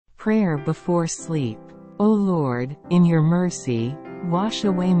Prayer before sleep. O Lord, in your mercy, wash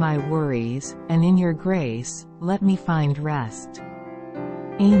away my worries, and in your grace, let me find rest.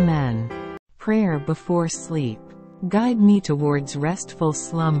 Amen. Prayer before sleep. Guide me towards restful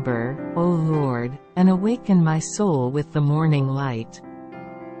slumber, O Lord, and awaken my soul with the morning light.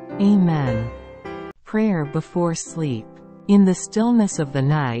 Amen. Prayer before sleep. In the stillness of the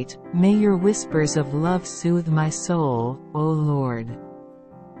night, may your whispers of love soothe my soul, O Lord.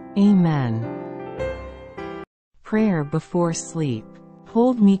 Amen. Prayer before sleep.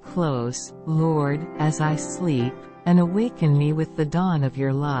 Hold me close, Lord, as I sleep, and awaken me with the dawn of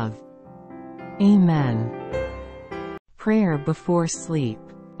your love. Amen. Prayer before sleep.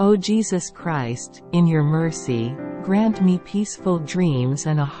 O Jesus Christ, in your mercy, grant me peaceful dreams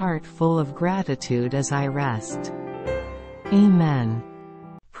and a heart full of gratitude as I rest. Amen.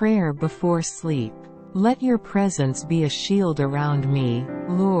 Prayer before sleep. Let your presence be a shield around me,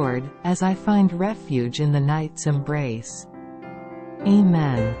 Lord, as I find refuge in the night's embrace.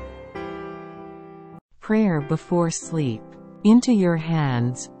 Amen. Prayer before sleep. Into your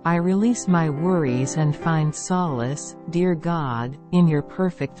hands, I release my worries and find solace, dear God, in your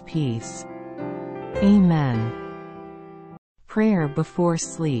perfect peace. Amen. Prayer before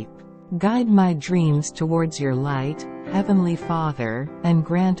sleep. Guide my dreams towards your light, Heavenly Father, and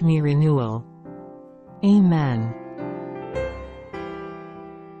grant me renewal. Amen.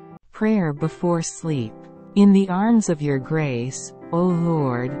 Prayer before sleep. In the arms of your grace, O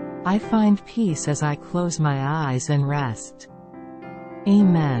Lord, I find peace as I close my eyes and rest.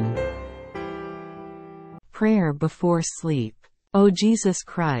 Amen. Prayer before sleep. O Jesus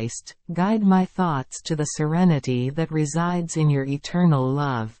Christ, guide my thoughts to the serenity that resides in your eternal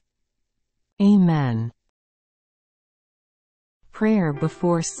love. Amen. Prayer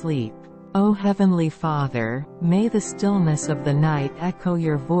before sleep. O Heavenly Father, may the stillness of the night echo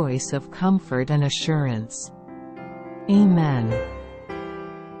your voice of comfort and assurance. Amen.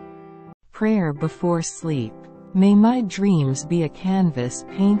 Prayer before sleep. May my dreams be a canvas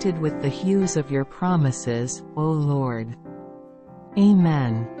painted with the hues of your promises, O Lord.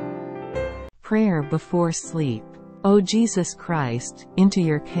 Amen. Prayer before sleep. O Jesus Christ, into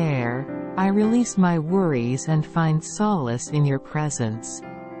your care, I release my worries and find solace in your presence.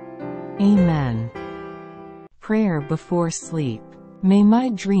 Amen. Prayer before sleep. May my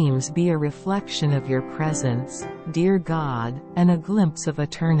dreams be a reflection of your presence, dear God, and a glimpse of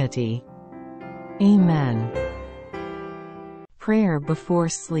eternity. Amen. Prayer before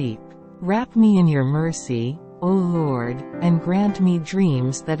sleep. Wrap me in your mercy, O Lord, and grant me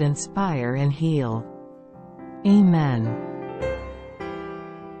dreams that inspire and heal. Amen.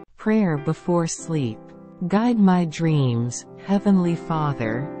 Prayer before sleep. Guide my dreams, Heavenly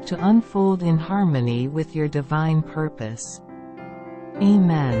Father, to unfold in harmony with your divine purpose.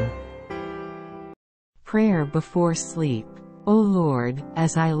 Amen. Prayer before sleep. O Lord,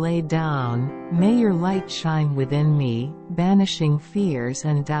 as I lay down, may your light shine within me, banishing fears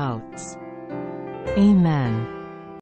and doubts. Amen.